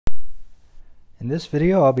In this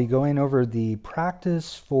video, I'll be going over the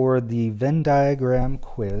practice for the Venn diagram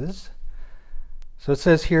quiz. So it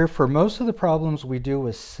says here, for most of the problems we do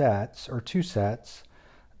with sets, or two sets,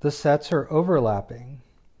 the sets are overlapping.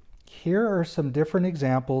 Here are some different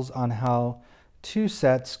examples on how two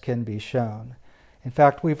sets can be shown. In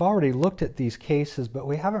fact, we've already looked at these cases, but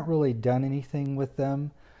we haven't really done anything with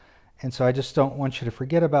them. And so I just don't want you to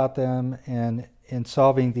forget about them. And in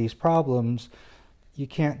solving these problems, you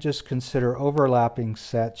can't just consider overlapping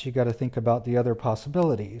sets. You got to think about the other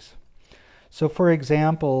possibilities. So for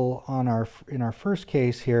example, in our first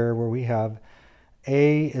case here, where we have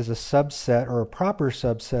A is a subset or a proper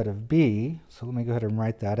subset of B. So let me go ahead and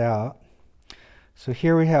write that out. So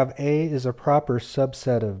here we have A is a proper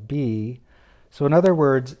subset of B. So in other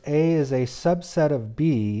words, A is a subset of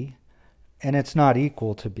B and it's not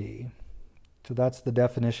equal to B. So that's the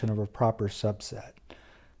definition of a proper subset.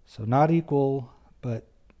 So not equal, but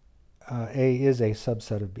A is a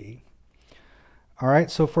subset of B. All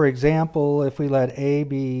right, so for example, if we let A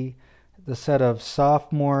be the set of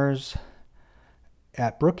sophomores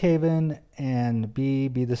at Brookhaven and B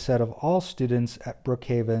be the set of all students at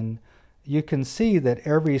Brookhaven, you can see that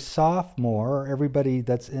every sophomore, or everybody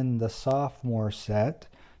that's in the sophomore set,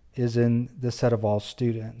 is in the set of all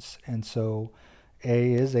students. And so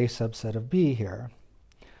A is a subset of B here.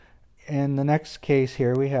 In the next case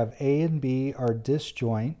here, we have A and B are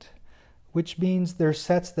disjoint, which means they're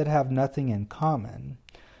sets that have nothing in common.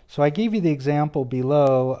 So I gave you the example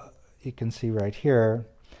below, you can see right here,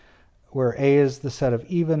 where A is the set of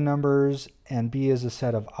even numbers and B is a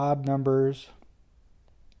set of odd numbers.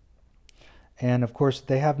 And of course,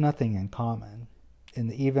 they have nothing in common. In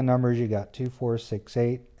the even numbers, you got 2, 4, 6,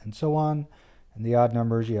 8, and so on. In the odd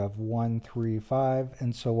numbers, you have 1, 3, 5,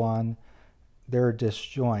 and so on. They're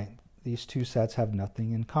disjoint. These two sets have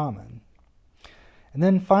nothing in common. And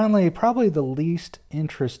then finally, probably the least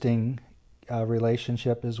interesting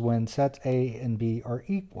relationship is when sets A and B are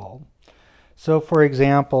equal. So for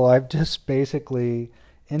example, I've just basically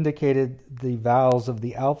indicated the vowels of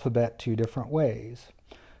the alphabet two different ways.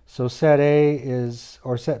 So set A is,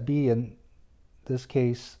 or set B in this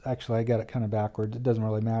case, actually I got it kind of backwards, it doesn't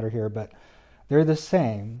really matter here, but they're the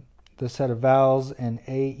same. The set of vowels in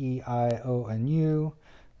A, E, I, O, and U,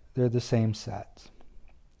 they're the same sets.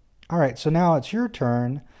 All right, so now it's your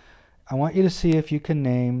turn. I want you to see if you can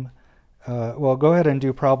name, well, go ahead and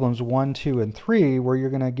do problems 1, 2, and 3, where you're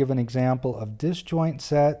going to give an example of disjoint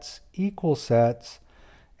sets, equal sets,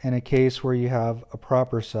 and a case where you have a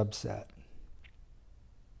proper subset.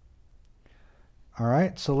 All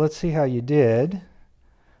right, so let's see how you did.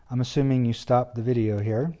 I'm assuming you stopped the video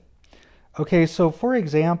here. Okay, so for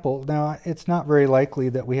example, now it's not very likely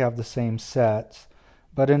that we have the same sets,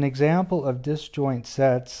 but an example of disjoint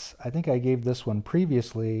sets, I think I gave this one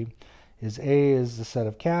previously, is A is the set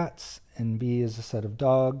of cats and B is the set of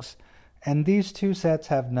dogs. And these two sets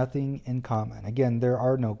have nothing in common. Again, there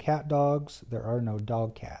are no cat dogs, there are no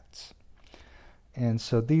dog cats. And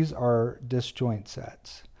so these are disjoint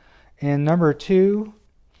sets. In number 2,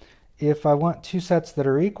 if I want two sets that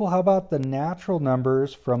are equal, how about the natural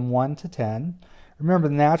numbers from 1 to 10? Remember,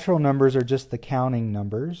 the natural numbers are just the counting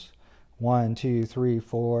numbers. 1, 2, 3,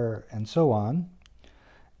 4, and so on.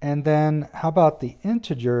 And then how about the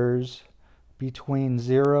integers between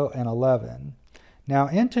 0 and 11? Now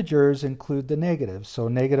integers include the negatives, so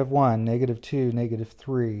 -1, -2,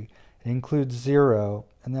 -3. It includes 0,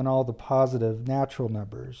 and then all the positive natural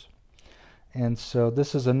numbers. And so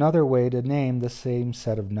this is another way to name the same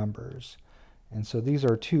set of numbers. And so these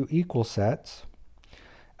are two equal sets.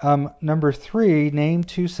 Number 3, name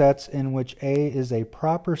two sets in which A is a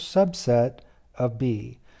proper subset of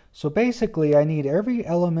B. So basically, I need every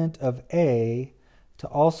element of A to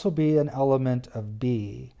also be an element of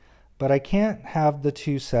B, but I can't have the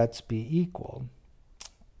two sets be equal.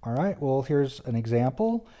 All right, well, here's an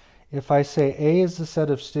example. If I say A is the set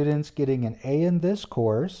of students getting an A in this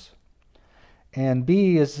course, and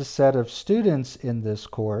B is the set of students in this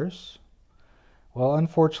course, well,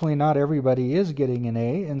 unfortunately, not everybody is getting an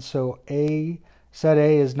A, and so set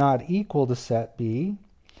A is not equal to set B,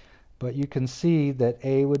 but you can see that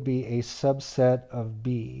A would be a subset of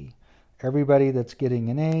B. Everybody that's getting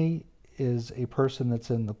an A is a person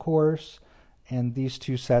that's in the course, and these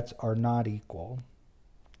two sets are not equal.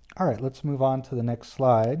 All right, let's move on to the next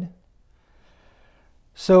slide.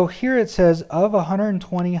 So here it says, of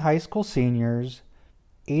 120 high school seniors,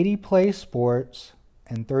 80 play sports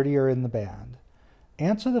and 30 are in the band.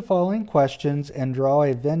 Answer the following questions and draw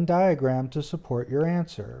a Venn diagram to support your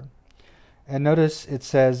answer. And notice it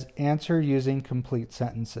says answer using complete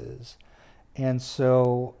sentences. And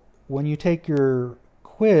so when you take your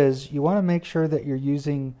quiz, you want to make sure that you're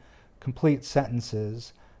using complete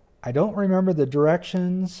sentences. I don't remember the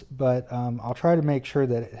directions, but I'll try to make sure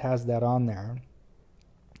that it has that on there.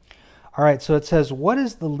 All right, so it says, what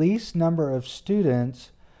is the least number of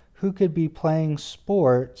students who could be playing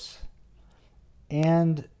sports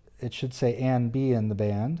and, it should say and be in the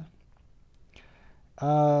band,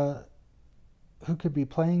 who could be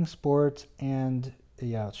playing sports and,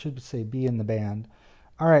 yeah, it should say be in the band.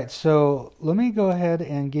 All right, so let me go ahead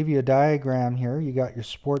and give you a diagram here. You got your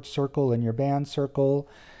sports circle and your band circle.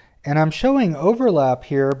 And I'm showing overlap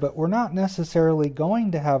here, but we're not necessarily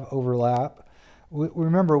going to have overlap.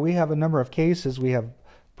 Remember, we have a number of cases. We have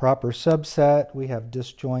proper subset, we have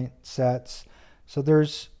disjoint sets. So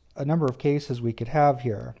there's a number of cases we could have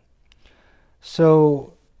here.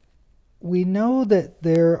 So we know that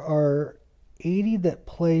there are 80 that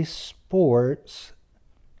play sports,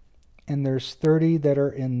 and there's 30 that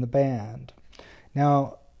are in the band.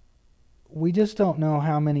 Now, we just don't know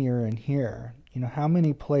how many are in here. You know, how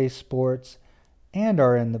many play sports and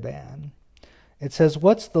are in the band. It says,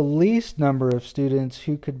 what's the least number of students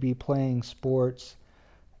who could be playing sports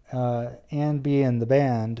and be in the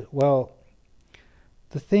band? Well,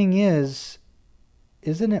 the thing is,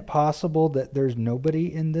 isn't it possible that there's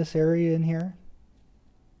nobody in this area in here?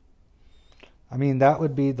 I mean, that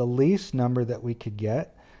would be the least number that we could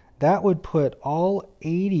get. That would put all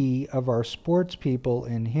 80 of our sports people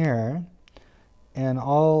in here and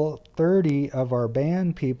all 30 of our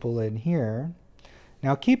band people in here.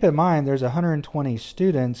 Now keep in mind there's 120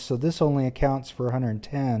 students, so this only accounts for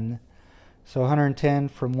 110. So 110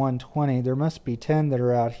 from 120, there must be 10 that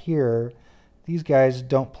are out here. These guys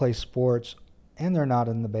don't play sports and they're not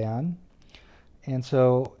in the band. And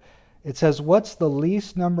so it says, what's the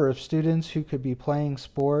least number of students who could be playing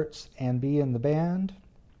sports and be in the band?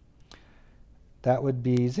 That would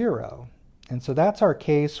be 0. And so that's our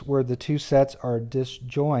case where the two sets are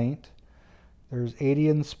disjoint. There's 80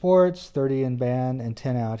 in sports, 30 in band, and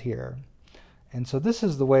 10 out here. And so this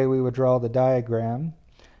is the way we would draw the diagram.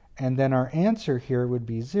 And then our answer here would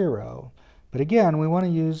be 0. But again, we want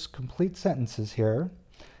to use complete sentences here.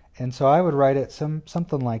 And so I would write it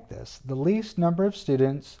something like this. The least number of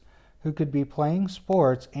students who could be playing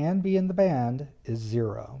sports and be in the band is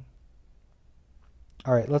 0.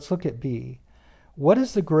 All right, let's look at B. What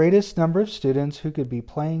is the greatest number of students who could be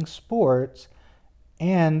playing sports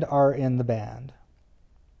and are in the band?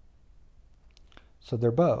 So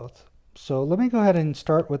they're both. So let me go ahead and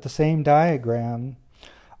start with the same diagram.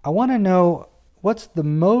 I want to know what's the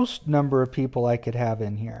most number of people I could have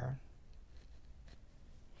in here.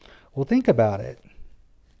 Well, think about it.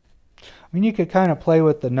 I mean, you could kind of play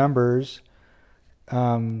with the numbers.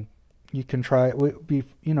 You can try,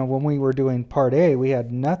 you know, when we were doing part A, we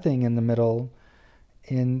had nothing in the middle.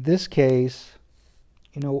 In this case,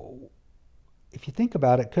 you know, if you think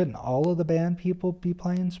about it, couldn't all of the band people be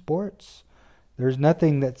playing sports? There's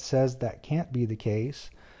nothing that says that can't be the case.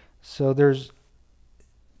 So there's,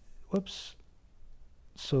 whoops,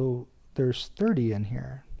 so there's 30 in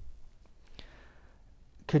here.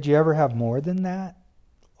 Could you ever have more than that?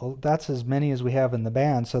 Well, that's as many as we have in the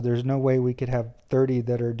band, so there's no way we could have 30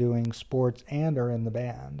 that are doing sports and are in the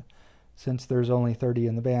band, since there's only 30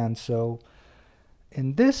 in the band. So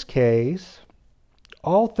in this case,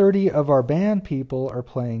 all 30 of our band people are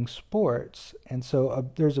playing sports. And so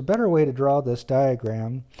there's a better way to draw this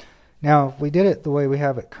diagram. Now, if we did it the way we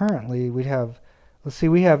have it currently, we'd have, let's see,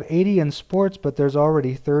 we have 80 in sports, but there's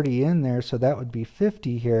already 30 in there, so that would be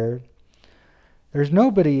 50 here. There's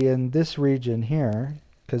nobody in this region here,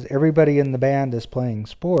 because everybody in the band is playing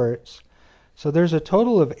sports. So there's a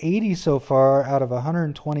total of 80 so far out of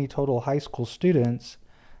 120 total high school students.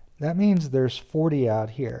 That means there's 40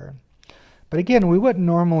 out here. But again, we wouldn't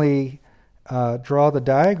normally draw the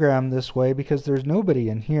diagram this way because there's nobody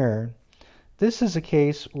in here. This is a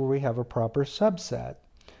case where we have a proper subset.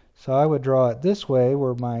 So I would draw it this way,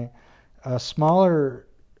 where my smaller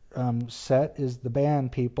set is the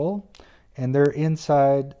band people, and they're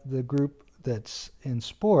inside the group that's in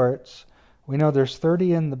sports. We know there's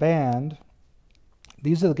 30 in the band.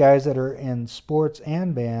 These are the guys that are in sports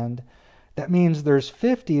and band. That means there's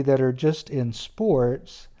 50 that are just in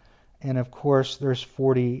sports, and of course there's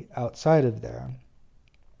 40 outside of there.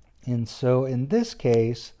 And so in this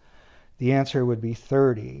case, the answer would be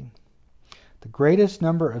 30. The greatest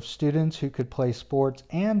number of students who could play sports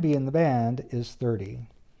and be in the band is 30.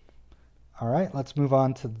 All right, let's move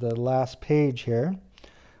on to the last page here.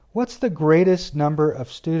 What's the greatest number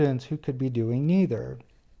of students who could be doing neither?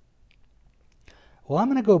 Well, I'm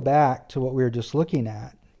going to go back to what we were just looking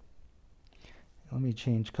at. Let me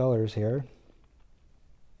change colors here.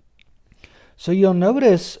 So you'll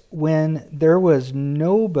notice when there was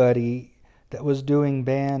nobody that was doing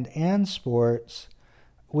band and sports,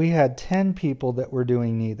 we had 10 people that were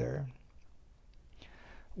doing neither.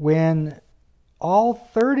 When all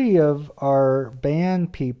 30 of our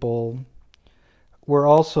band people were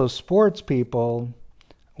also sports people,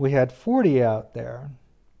 we had 40 out there.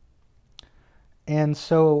 And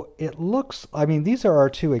so it looks, I mean, these are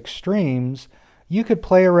our two extremes. You could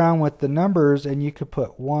play around with the numbers and you could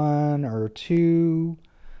put 1 or 2,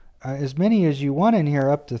 as many as you want in here,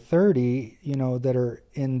 up to 30, you know, that are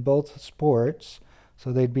in both sports.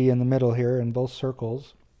 So they'd be in the middle here in both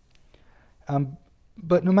circles.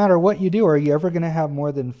 But no matter what you do, are you ever going to have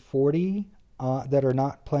more than 40 that are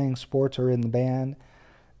not playing sports or in the band?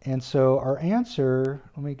 And so our answer,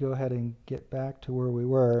 let me go ahead and get back to where we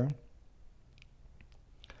were,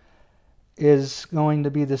 is going to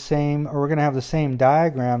be the same, or we're going to have the same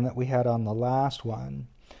diagram that we had on the last one,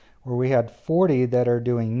 where we had 40 that are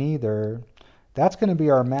doing neither. That's going to be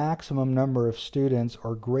our maximum number of students,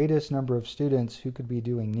 or greatest number of students who could be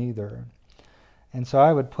doing neither. And so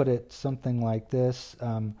I would put it something like this.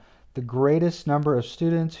 The greatest number of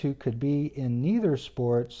students who could be in neither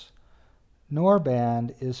sports nor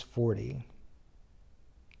band is 40.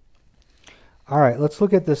 All right, let's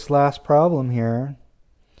look at this last problem here.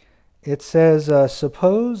 It says,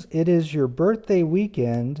 suppose it is your birthday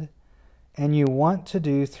weekend and you want to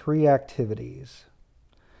do 3 activities.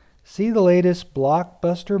 See the latest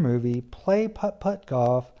blockbuster movie, play putt-putt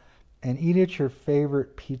golf, and eat at your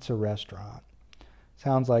favorite pizza restaurant.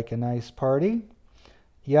 Sounds like a nice party.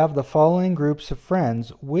 You have the following groups of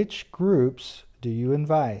friends. Which groups do you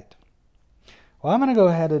invite? Well, I'm going to go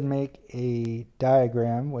ahead and make a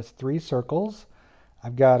diagram with 3 circles.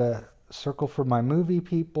 I've got a circle for my movie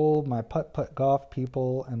people, my putt-putt golf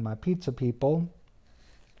people, and my pizza people.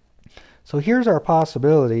 So here's our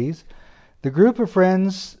possibilities. The group of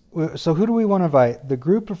friends, so who do we want to invite? The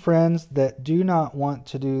group of friends that do not want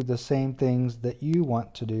to do the same things that you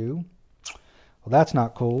want to do. Well, that's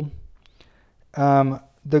not cool.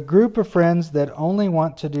 The group of friends that only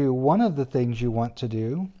want to do one of the things you want to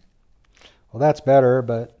do. Well, that's better,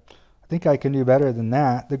 but I think I can do better than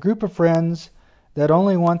that. The group of friends that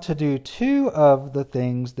only want to do 2 of the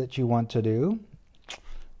things that you want to do.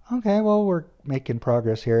 Okay, well, we're making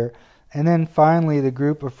progress here. And then finally, the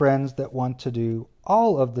group of friends that want to do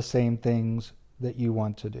all of the same things that you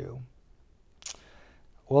want to do.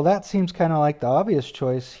 Well, that seems kind of like the obvious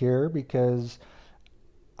choice here, because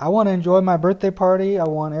I want to enjoy my birthday party. I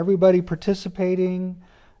want everybody participating.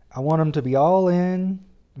 I want them to be all in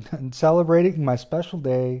and celebrating my special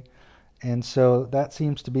day. And so that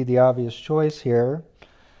seems to be the obvious choice here.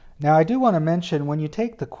 Now, I do want to mention, when you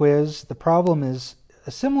take the quiz, the problem is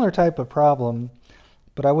a similar type of problem,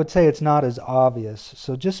 but I would say it's not as obvious.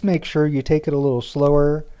 So just make sure you take it a little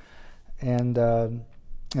slower and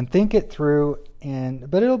think it through.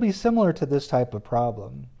 But it'll be similar to this type of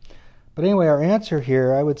problem. But anyway, our answer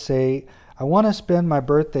here, I would say, I want to spend my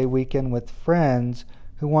birthday weekend with friends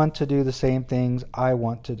who want to do the same things I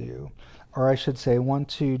want to do. Or I should say, want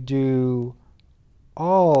to do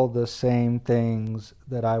all the same things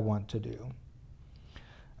that I want to do.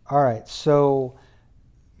 All right, so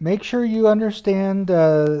make sure you understand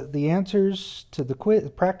the answers to the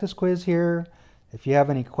practice quiz here. If you have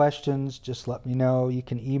any questions, just let me know. You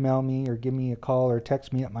can email me or give me a call or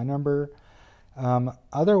text me at my number.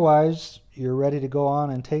 Otherwise, you're ready to go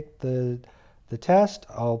on and take the test.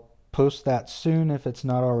 I'll post that soon if it's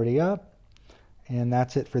not already up. And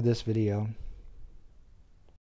that's it for this video.